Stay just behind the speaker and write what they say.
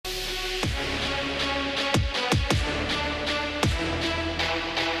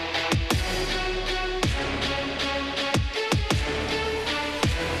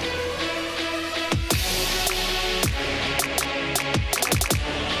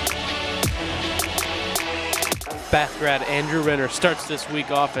Bath grad Andrew Renner starts this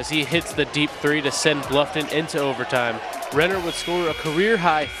week off as he hits the deep three to send Bluffton into overtime. Renner would score a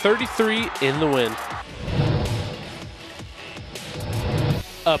career-high 33 in the win.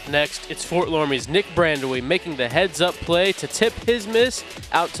 Up next, it's Fort Loramie's Nick Brandowy making the heads-up play to tip his miss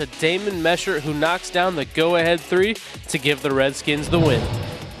out to Damon Mesher, who knocks down the go-ahead three to give the Redskins the win.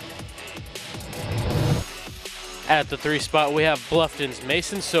 At the three spot, we have Bluffton's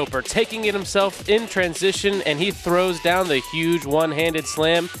Mason Soper taking it himself in transition, and he throws down the huge one-handed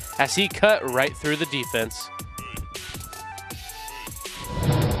slam as he cut right through the defense.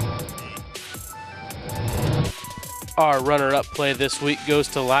 Our runner-up play this week goes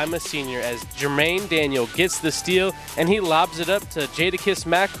to Lima Senior as Jermaine Daniel gets the steal, and he lobs it up to Jadakiss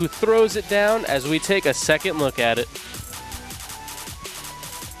Mack, who throws it down as we take a second look at it.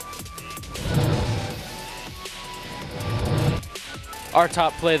 Our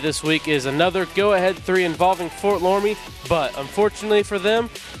top play this week is another go-ahead three involving Fort Loramie, but unfortunately for them,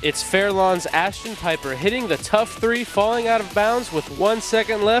 it's Fairlawn's Ashton Piper hitting the tough three, falling out of bounds with 1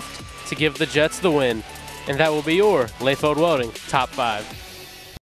 second left to give the Jets the win. And that will be your Layfield Welding Top 5.